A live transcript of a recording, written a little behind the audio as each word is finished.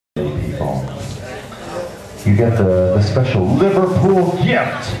people. You get the special Liverpool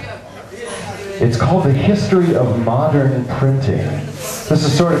gift. It's called The History of Modern Printing. This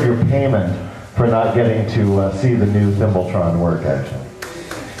is sort of your payment for not getting to see the new Thimbletron work, actually.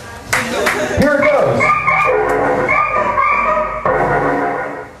 Here it goes.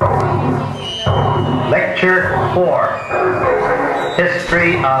 Lecture 4,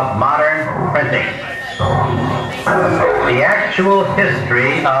 History of Modern Printing. The actual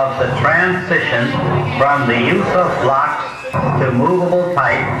history of the transition from the use of blocks to movable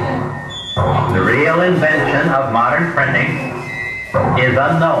type, the real invention of modern printing, is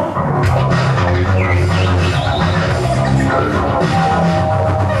unknown.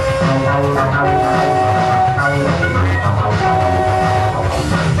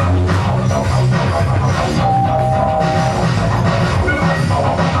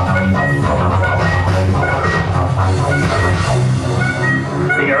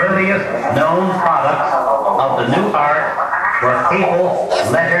 The earliest known products of the new art were papal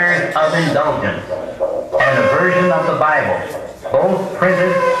letters of indulgence and a version of the Bible, both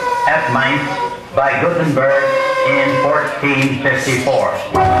printed at Mainz by Gutenberg in 1454.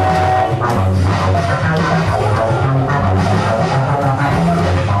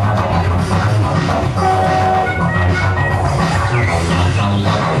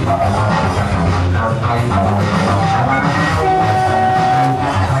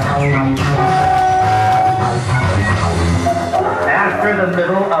 After the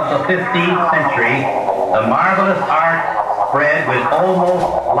middle of the 15th century, the marvelous art spread with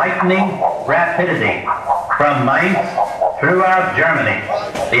almost lightning rapidity from Mainz throughout Germany,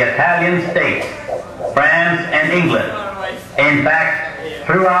 the Italian states, France, and England. In fact,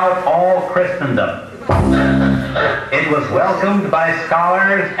 throughout all Christendom. It was welcomed by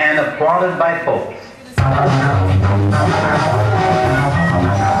scholars and applauded by popes.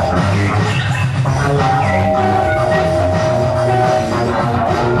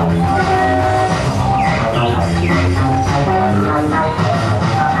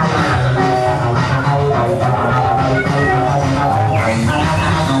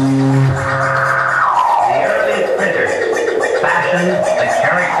 The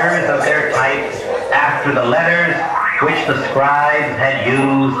characters of their types after the letters which the scribes had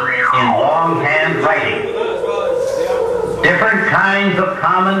used in longhand writing. Different kinds of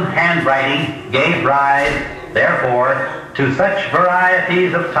common handwriting gave rise, therefore, to such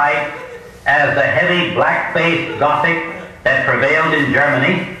varieties of type as the heavy black-faced Gothic that prevailed in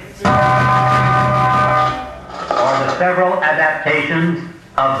Germany, or the several adaptations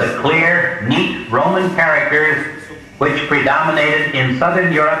of the clear, neat Roman characters which predominated in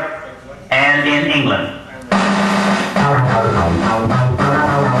Southern Europe and in England.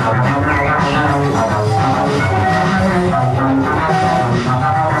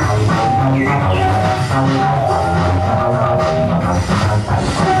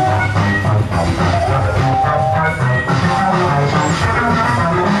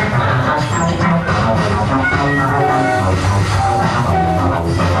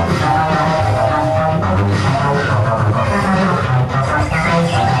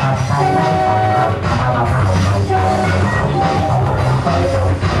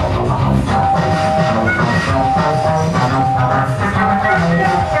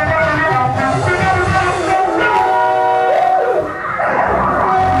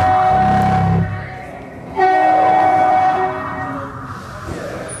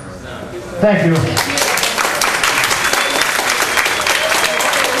 Thank you.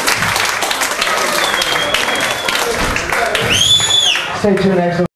 Stay tuned next.